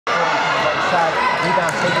shot,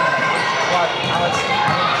 rebound taken by Clark, Alex.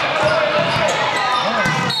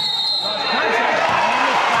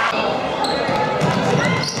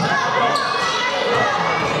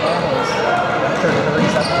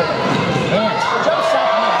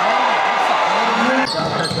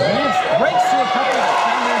 Dunkirk breaks through a couple of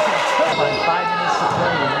defenders and took on 5 minutes to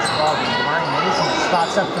play in this ballgame. Mason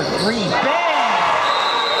spots up for 3. Bang!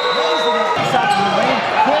 Raising it. Shot from the lane.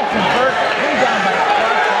 Can't convert. Rebound by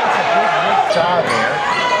Clark. That's a good job there.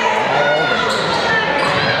 All over.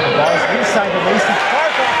 The ball is inside the Lacey.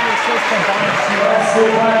 Clark off the assist from Bonner.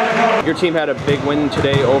 Your team had a big win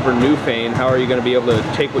today over Newfane. How are you going to be able to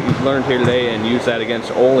take what you've learned here today and use that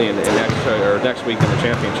against Olean in next week in the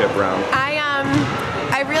championship round?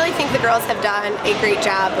 I really think the girls have done a great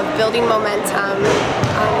job of building momentum,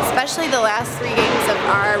 especially the last 3 games of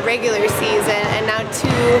our regular season and now 2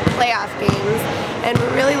 playoff games. And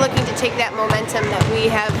we're really looking to take that momentum that we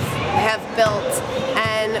have built,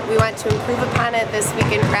 and we want to improve upon it this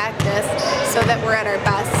week in practice so that we're at our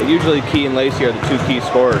best. Usually Key and Lacey are the 2 key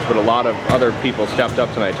scorers, but a lot of other people stepped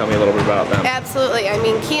up tonight. Tell me a little bit about them. Absolutely. I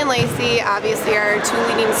mean, Key and Lacey obviously are our 2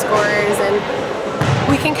 leading scorers, and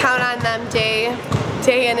we can count on them day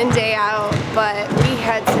in and day out, but we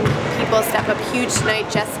had some people step up huge tonight.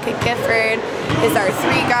 Jessica Gifford is our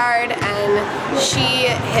 3 guard, and she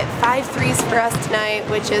hit 5 threes for us tonight,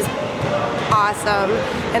 which is awesome.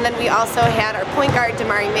 And then we also had our point guard,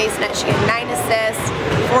 Damari Mason. She had 9 assists,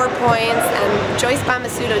 4 points, and Joyce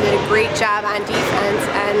Bomasudo did a great job on defense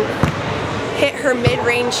and hit her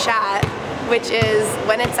mid-range shot, which is,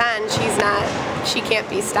 when it's on, she can't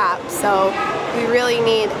be stopped. So we really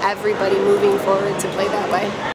need everybody moving forward to play that way.